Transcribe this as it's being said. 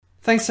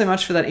Thanks so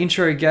much for that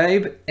intro,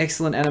 Gabe.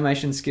 Excellent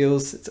animation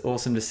skills. It's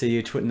awesome to see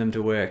you putting them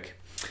to work.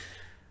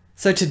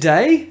 So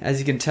today, as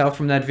you can tell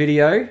from that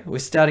video, we're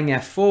starting our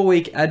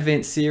 4-week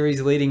Advent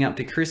series leading up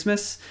to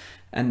Christmas,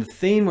 and the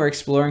theme we're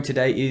exploring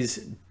today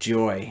is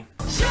joy.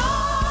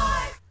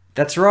 Joy!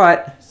 That's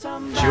right,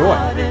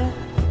 joy.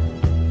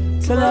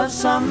 To love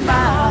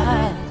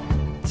somebody.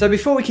 So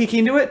before we kick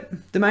into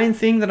it, the main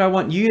thing that I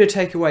want you to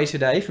take away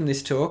today from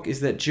this talk is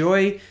that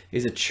joy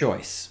is a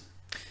choice.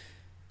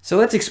 So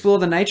let's explore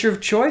the nature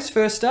of choice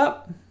first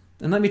up,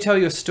 and let me tell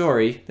you a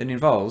story that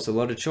involves a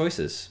lot of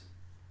choices.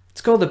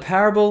 It's called the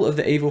parable of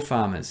the evil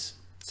farmers,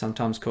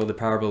 sometimes called the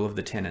parable of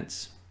the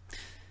tenants.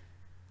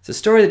 It's a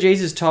story that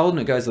Jesus told,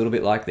 and it goes a little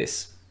bit like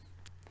this.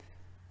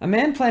 A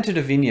man planted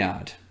a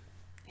vineyard.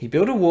 He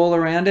built a wall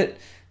around it,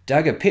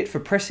 dug a pit for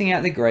pressing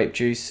out the grape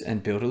juice,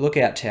 and built a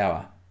lookout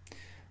tower.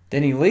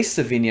 Then he leased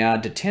the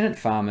vineyard to tenant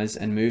farmers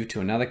and moved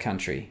to another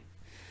country.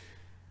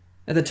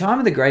 At the time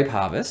of the grape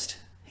harvest,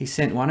 he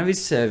sent one of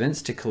his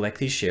servants to collect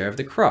his share of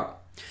the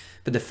crop.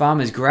 But the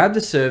farmers grabbed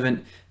the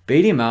servant,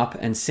 beat him up,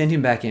 and sent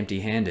him back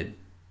empty-handed.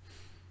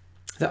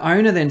 The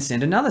owner then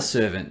sent another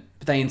servant,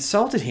 but they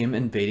insulted him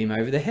and beat him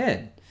over the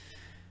head.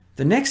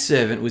 The next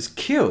servant was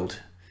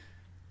killed.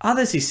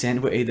 Others he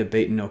sent were either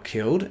beaten or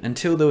killed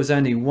until there was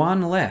only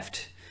one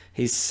left,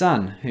 his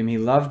son, whom he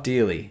loved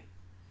dearly.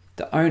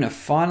 The owner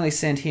finally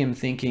sent him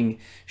thinking,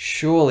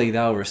 surely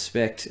they'll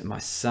respect my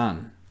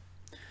son.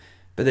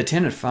 But the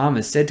tenant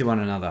farmers said to one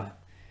another,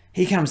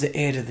 here comes the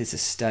heir to this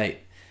estate.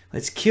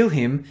 Let's kill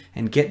him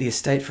and get the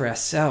estate for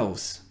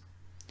ourselves.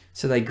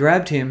 So they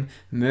grabbed him,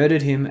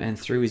 murdered him, and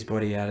threw his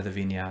body out of the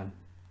vineyard.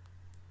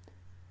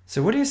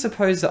 So what do you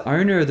suppose the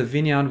owner of the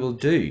vineyard will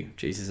do?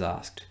 Jesus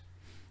asked.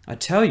 I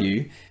tell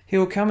you, he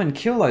will come and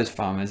kill those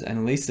farmers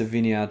and lease the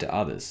vineyard to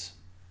others.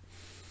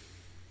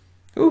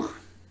 Ooh,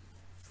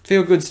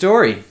 feel good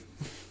story.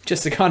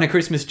 Just the kind of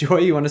Christmas joy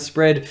you want to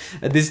spread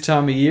at this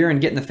time of year and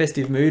get in the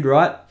festive mood,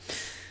 right?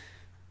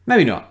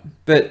 Maybe not,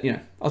 but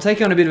I'll take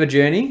you on a bit of a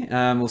journey.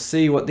 We'll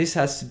see what this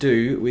has to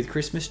do with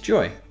Christmas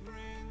joy.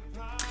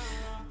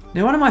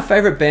 Now, one of my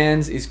favorite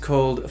bands is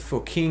called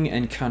For King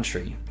and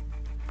Country.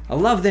 I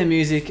love their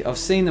music. I've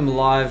seen them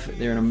live.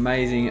 They're an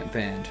amazing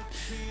band.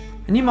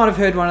 And you might have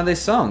heard one of their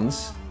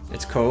songs.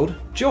 It's called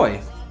Joy.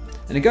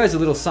 And it goes a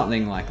little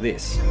something like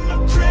this.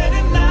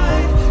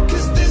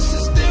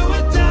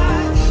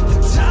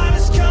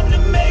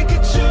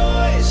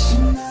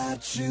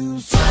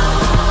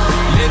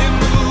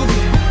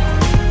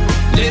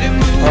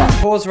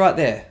 Alright, pause right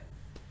there.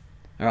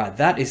 Alright,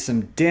 that is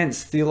some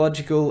dense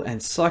theological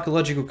and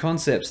psychological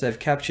concepts they've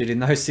captured in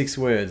those 6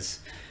 words.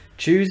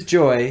 Choose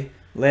joy,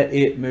 let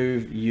it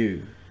move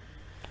you.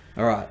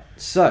 Alright,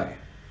 so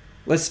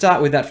let's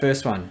start with that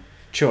first one,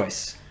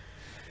 choice.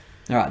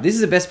 Alright, this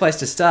is the best place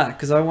to start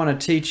because I want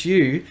to teach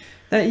you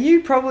that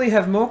you probably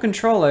have more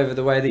control over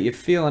the way that you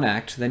feel and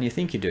act than you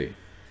think you do.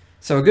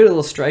 So a good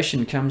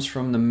illustration comes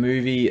from the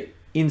movie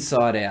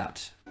Inside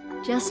Out.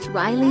 Just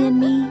Riley and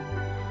me,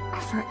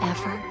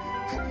 forever.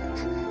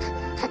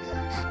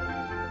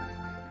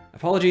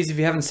 Apologies if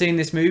you haven't seen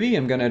this movie,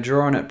 I'm going to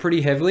draw on it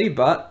pretty heavily,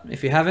 but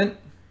if you haven't,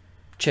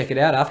 check it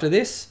out after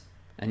this,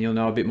 and you'll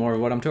know a bit more of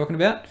what I'm talking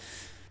about.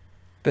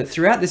 But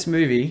throughout this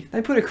movie,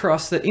 they put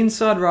across that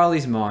inside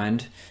Riley's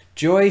mind,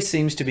 joy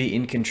seems to be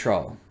in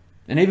control.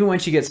 And even when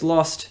she gets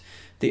lost,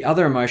 the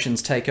other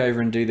emotions take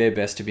over and do their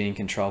best to be in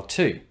control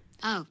too.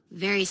 Oh,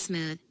 very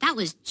smooth. That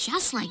was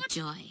just like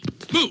joy.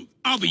 Boo!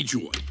 I'll be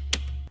joy.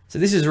 So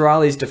this is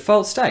Riley's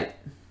default state.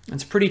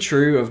 It's pretty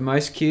true of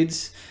most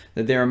kids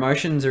that their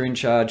emotions are in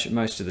charge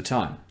most of the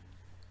time.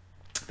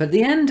 But at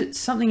the end,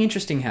 something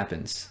interesting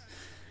happens.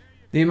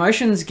 The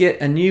emotions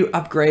get a new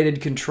upgraded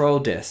control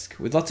desk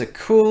with lots of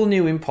cool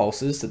new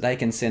impulses that they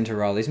can send to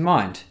Riley's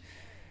mind.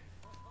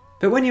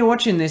 But when you're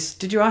watching this,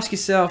 did you ask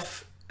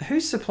yourself,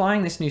 who's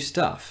supplying this new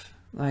stuff?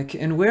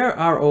 And where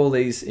are all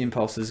these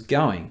impulses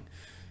going?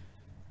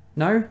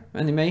 No?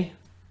 Only me?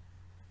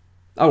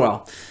 Oh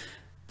well.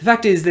 The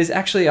fact is, there's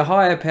actually a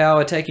higher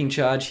power taking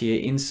charge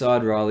here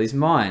inside Riley's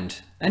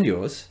mind, and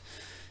yours,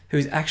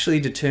 who's actually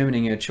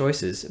determining her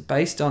choices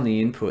based on the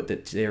input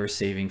that they're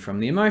receiving from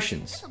the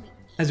emotions,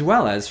 as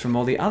well as from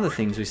all the other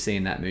things we see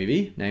in that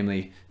movie,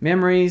 namely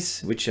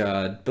memories, which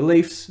are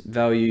beliefs,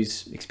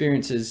 values,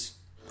 experiences,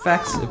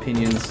 facts,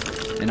 opinions,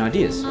 and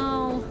ideas.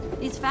 No,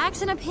 these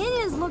facts and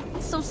opinions look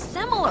so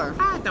similar.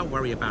 Don't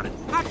worry about it.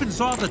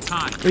 Happens all the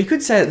time. Well, you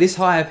could say that this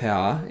higher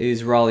power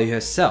is Riley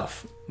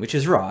herself, which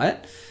is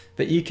right,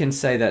 but you can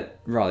say that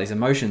Riley's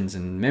emotions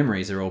and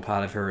memories are all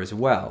part of her as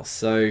well.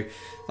 So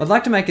I'd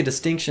like to make a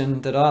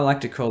distinction that I like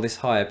to call this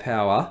higher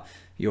power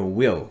your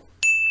will.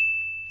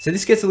 So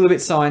this gets a little bit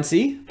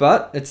sciencey,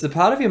 but it's the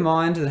part of your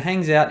mind that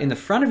hangs out in the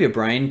front of your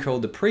brain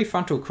called the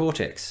prefrontal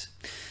cortex.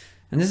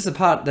 And this is the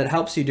part that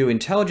helps you do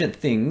intelligent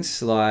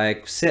things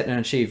like set and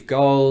achieve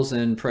goals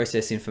and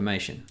process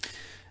information.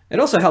 It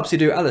also helps you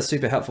do other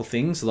super helpful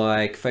things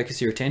like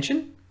focus your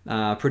attention,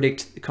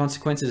 predict the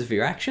consequences of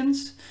your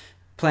actions,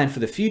 plan for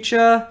the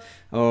future,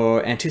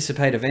 or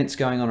anticipate events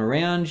going on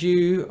around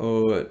you,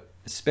 or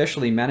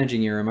especially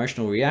managing your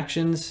emotional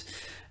reactions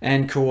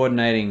and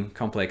coordinating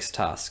complex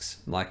tasks.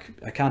 Like,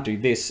 I can't do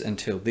this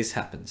until this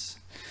happens.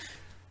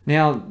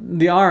 Now,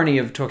 the irony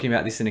of talking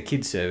about this in a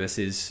kid's service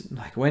is,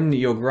 like, when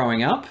you're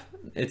growing up,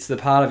 it's the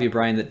part of your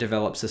brain that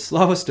develops the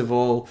slowest of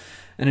all,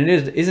 and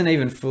it isn't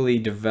even fully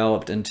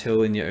developed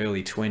until in your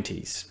early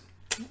 20s.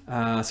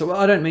 So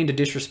I don't mean to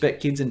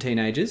disrespect kids and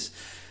teenagers,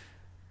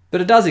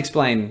 but it does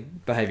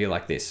explain behavior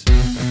like this.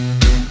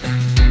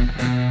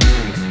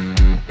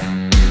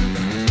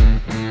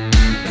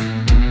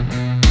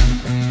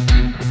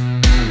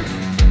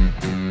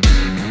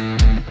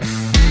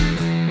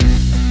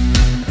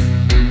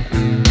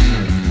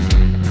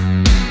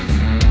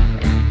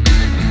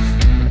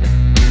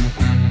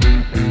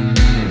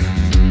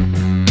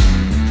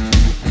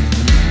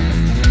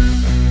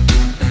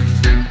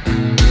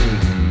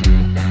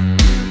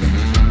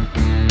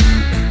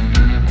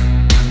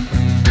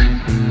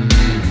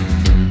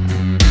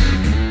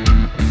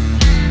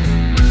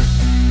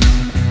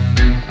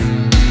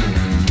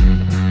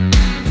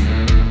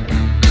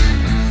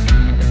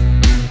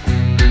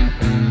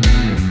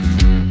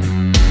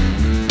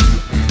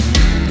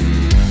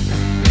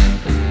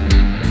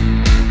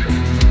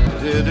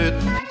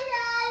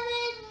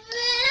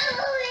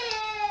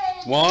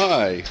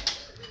 Why?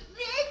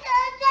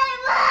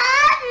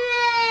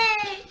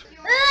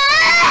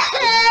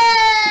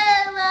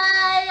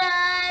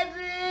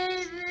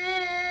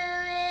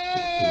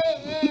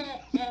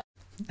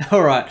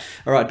 All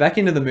right, back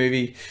into the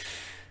movie.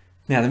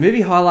 Now, the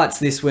movie highlights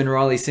this when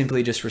Riley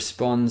simply just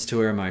responds to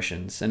her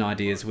emotions and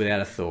ideas without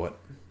a thought.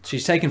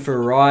 She's taken for a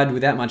ride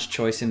without much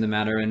choice in the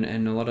matter,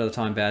 and a lot of the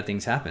time bad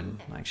things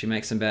happen. Like, she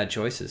makes some bad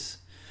choices.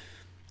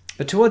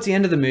 But towards the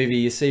end of the movie,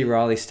 you see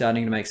Riley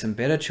starting to make some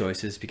better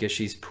choices because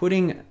she's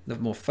putting the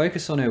more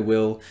focus on her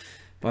will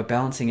by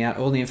balancing out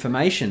all the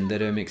information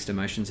that her mixed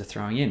emotions are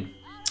throwing in.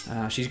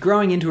 She's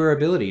growing into her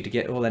ability to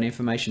get all that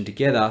information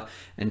together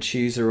and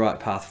choose the right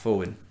path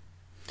forward.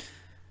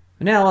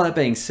 But now, all that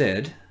being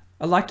said,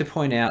 I'd like to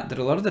point out that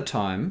a lot of the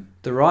time,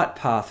 the right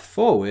path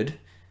forward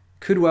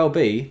could well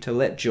be to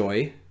let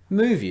joy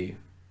move you.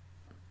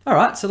 All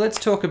right, so let's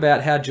talk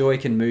about how joy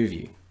can move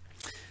you.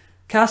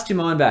 Cast your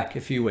mind back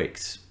a few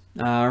weeks.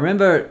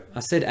 Remember,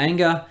 I said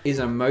anger is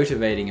a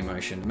motivating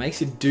emotion. It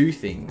makes you do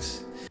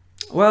things.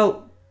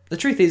 Well, the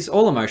truth is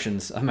all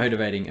emotions are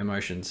motivating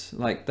emotions.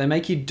 Like, they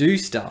make you do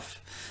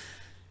stuff.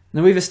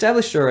 Now, we've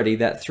established already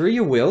that through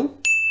your will,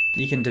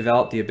 you can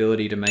develop the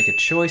ability to make a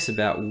choice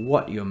about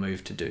what you're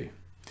moved to do.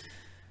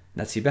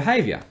 That's your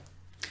behavior.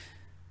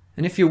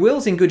 And if your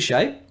will's in good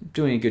shape,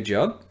 doing a good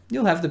job,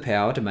 you'll have the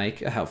power to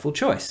make a helpful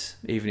choice,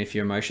 even if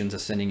your emotions are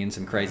sending in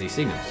some crazy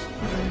signals.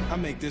 I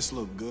make this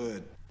look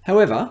good.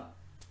 However,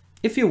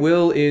 if your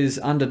will is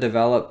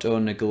underdeveloped or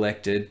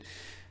neglected,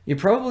 you're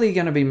probably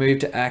going to be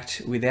moved to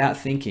act without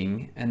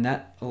thinking, and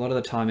that a lot of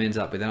the time ends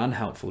up with an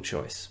unhelpful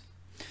choice.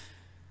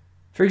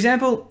 For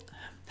example,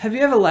 have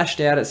you ever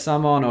lashed out at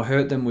someone or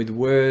hurt them with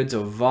words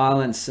or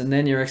violence, and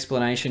then your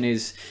explanation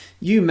is,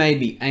 "You made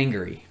me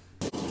angry"?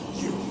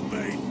 You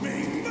made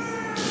me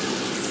mad.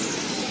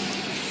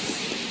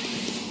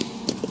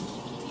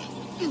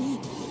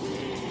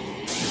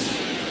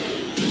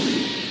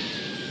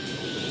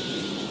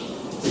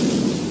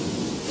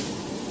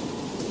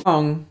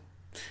 Wrong.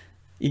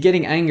 You're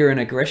getting anger and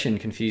aggression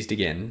confused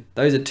again.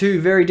 Those are two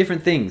very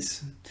different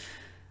things.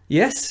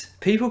 Yes,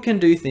 people can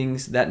do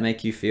things that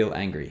make you feel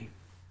angry,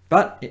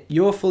 but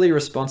you're fully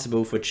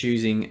responsible for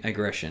choosing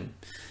aggression.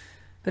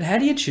 But how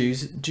do you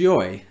choose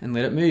joy and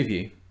let it move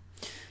you?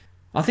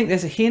 I think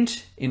there's a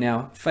hint in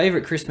our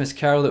favourite Christmas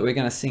carol that we're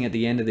going to sing at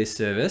the end of this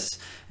service,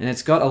 and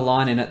it's got a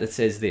line in it that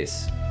says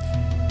this.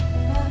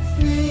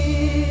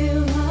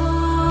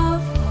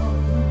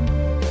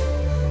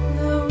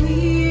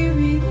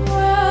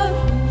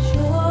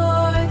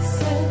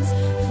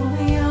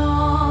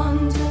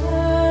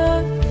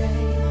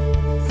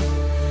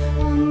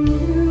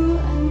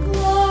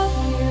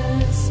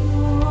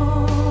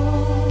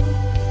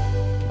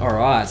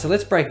 Alright, so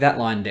let's break that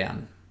line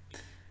down.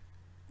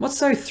 What's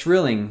so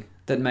thrilling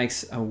that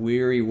makes a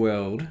weary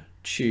world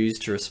choose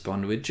to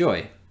respond with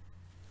joy?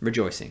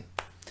 Rejoicing.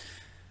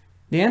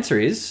 The answer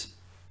is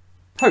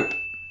hope.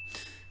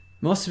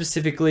 More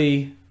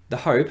specifically, the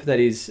hope that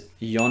is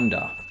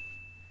yonder.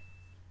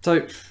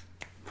 So,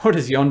 what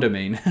does yonder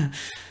mean?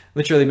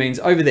 Literally means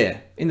over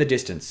there, in the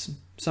distance,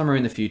 somewhere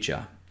in the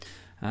future.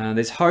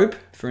 There's hope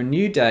for a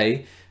new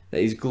day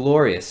that is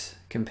glorious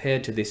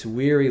compared to this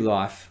weary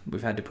life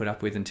we've had to put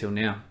up with until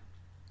now.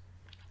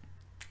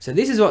 So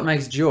this is what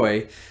makes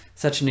joy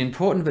such an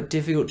important but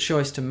difficult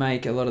choice to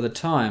make a lot of the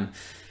time.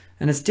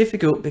 And it's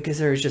difficult because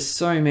there is just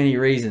so many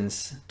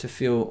reasons to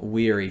feel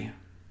weary.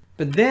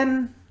 But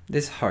then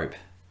there's hope,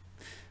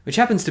 which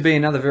happens to be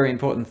another very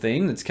important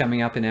theme that's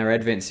coming up in our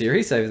Advent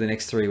series over the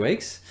next 3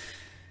 weeks.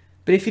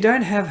 But if you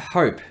don't have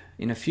hope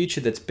in a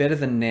future that's better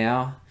than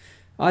now,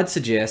 I'd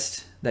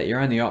suggest that your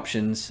only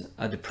options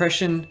are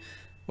depression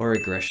or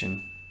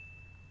aggression.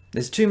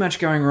 There's too much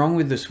going wrong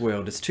with this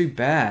world. It's too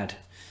bad.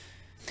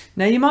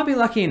 Now, you might be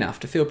lucky enough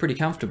to feel pretty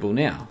comfortable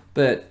now,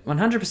 but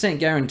 100%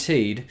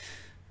 guaranteed,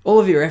 all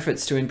of your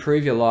efforts to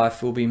improve your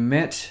life will be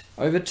met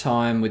over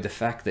time with the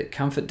fact that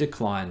comfort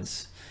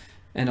declines.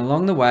 And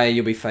along the way,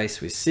 you'll be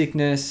faced with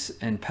sickness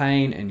and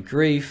pain and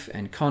grief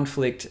and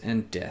conflict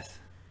and death.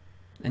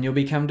 And you'll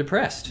become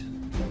depressed.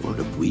 What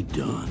have we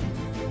done?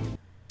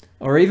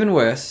 Or even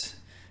worse,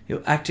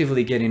 you'll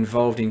actively get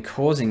involved in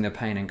causing the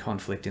pain and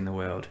conflict in the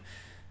world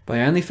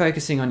by only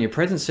focusing on your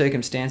present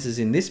circumstances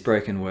in this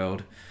broken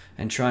world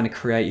and trying to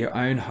create your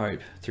own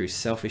hope through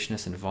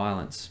selfishness and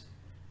violence.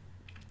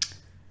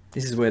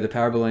 This is where the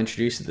parable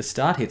introduced at the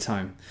start hits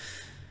home.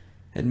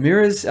 It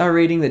mirrors our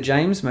reading that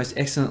James most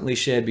excellently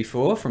shared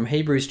before from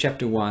Hebrews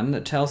chapter 1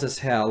 that tells us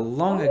how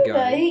long ago,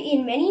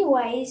 in many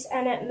ways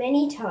and at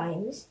many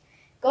times,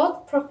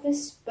 God's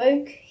prophets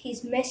spoke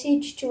his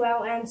message to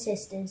our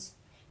ancestors,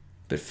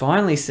 but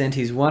finally sent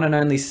his one and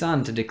only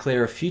Son to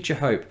declare a future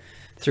hope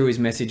through his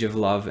message of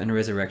love and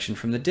resurrection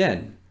from the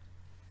dead.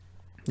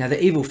 Now,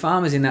 the evil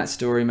farmers in that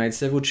story made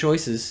several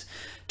choices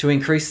to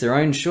increase their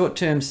own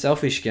short-term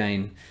selfish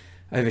gain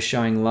over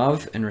showing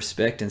love and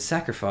respect and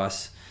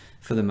sacrifice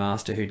for the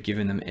master who'd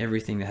given them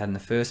everything they had in the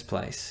first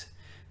place.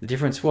 The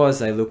difference was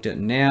they looked at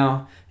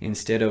now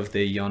instead of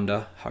the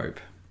yonder hope.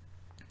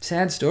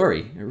 Sad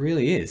story, it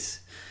really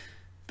is.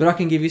 But I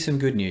can give you some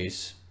good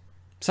news.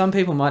 Some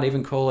people might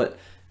even call it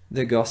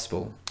the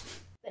gospel.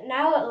 but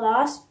now at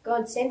last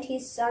God sent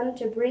his Son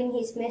to bring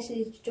his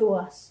message to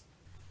us.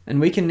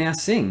 And we can now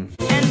sing.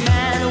 And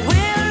man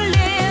will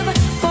live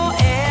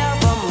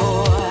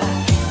forevermore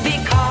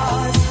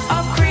because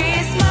of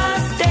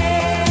Christmas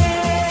Day.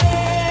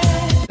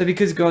 So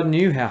because God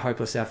knew how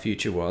hopeless our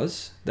future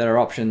was, that our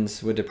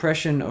options were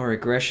depression or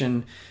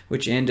aggression,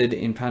 which ended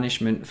in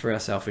punishment for our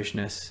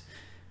selfishness,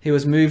 he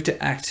was moved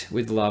to act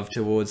with love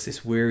towards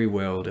this weary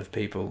world of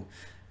people,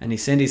 and he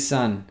sent his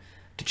Son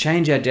to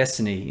change our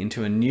destiny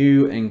into a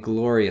new and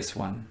glorious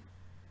one.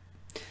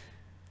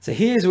 So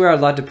here's where I'd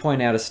like to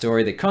point out a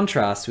story that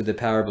contrasts with the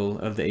parable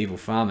of the evil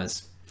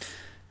farmers.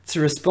 It's a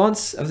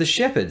response of the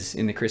shepherds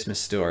in the Christmas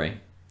story.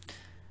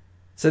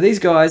 So these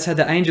guys had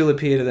the angel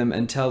appear to them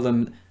and tell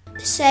them, The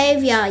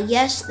Saviour,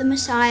 yes, the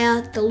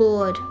Messiah, the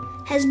Lord,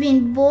 has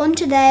been born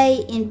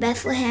today in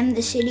Bethlehem,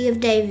 the city of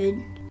David.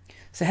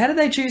 So how did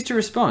they choose to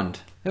respond?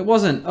 It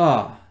wasn't,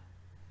 oh,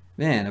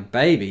 man, a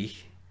baby.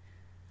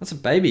 What's a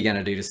baby going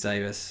to do to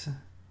save us?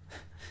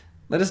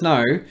 Let us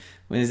know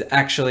when there's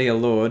actually a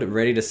Lord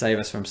ready to save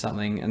us from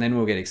something, and then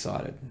we'll get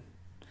excited.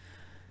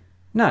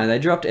 No, they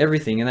dropped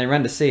everything and they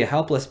ran to see a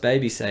helpless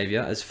baby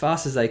saviour as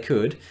fast as they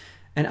could,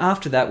 and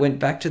after that went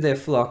back to their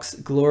flocks,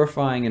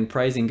 glorifying and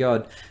praising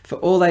God for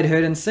all they'd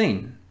heard and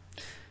seen.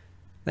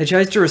 They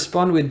chose to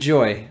respond with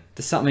joy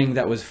to something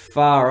that was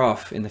far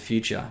off in the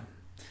future.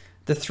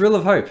 The thrill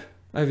of hope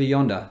over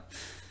yonder.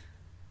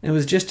 It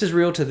was just as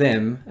real to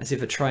them as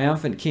if a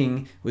triumphant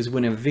king was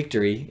winning a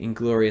victory in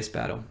glorious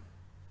battle.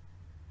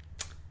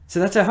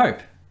 So that's our hope.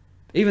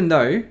 Even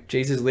though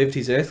Jesus lived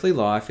his earthly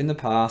life in the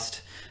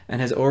past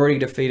and has already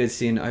defeated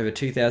sin over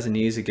 2,000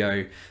 years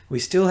ago, we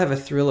still have a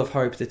thrill of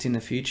hope that's in the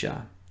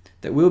future,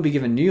 that we'll be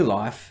given new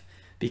life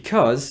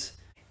because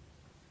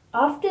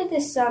After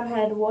the Son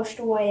had washed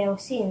away our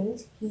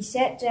sins, he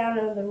sat down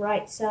on the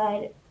right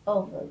side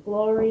of the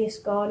glorious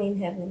God in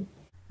heaven.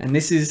 And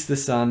this is the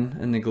Son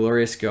and the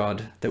glorious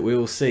God that we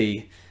will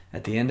see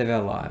at the end of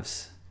our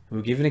lives.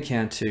 We'll give an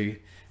account to,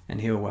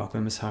 and he will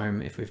welcome us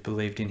home if we've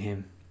believed in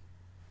him.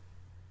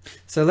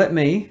 So let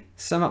me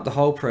sum up the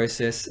whole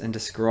process and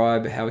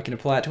describe how we can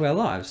apply it to our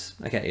lives.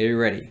 Okay, are you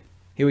ready?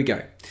 Here we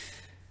go.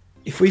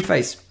 If we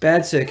face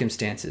bad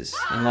circumstances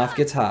and life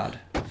gets hard,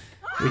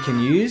 we can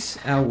use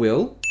our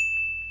will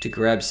to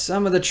grab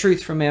some of the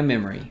truth from our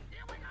memory.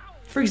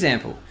 For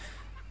example,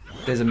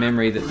 there's a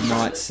memory that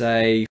might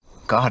say,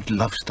 God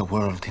loves the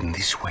world in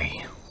this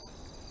way,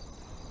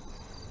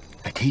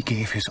 that he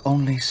gave his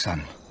only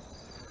Son,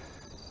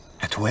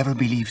 that whoever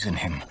believes in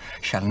him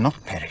shall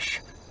not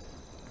perish,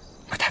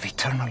 but have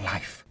eternal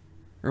life.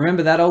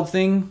 Remember that old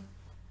thing?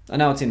 I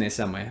know it's in there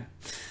somewhere.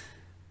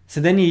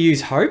 So then you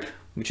use hope,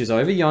 which is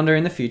over yonder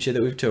in the future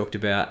that we've talked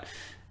about,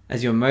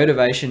 as your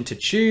motivation to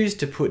choose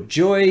to put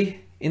joy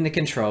in the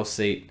control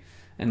seat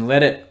and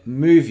let it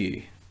move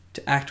you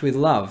to act with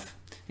love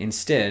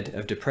instead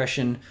of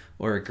depression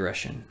or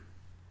aggression.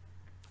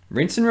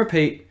 Rinse and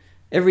repeat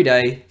every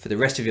day for the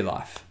rest of your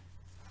life.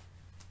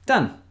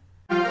 Done.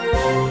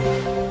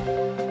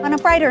 On a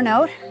brighter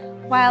note,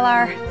 while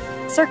our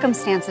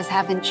circumstances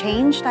haven't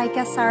changed, I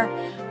guess our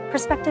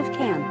perspective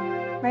can.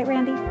 Right,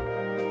 Randy?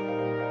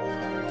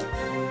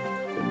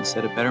 Couldn't have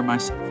said it better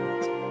myself.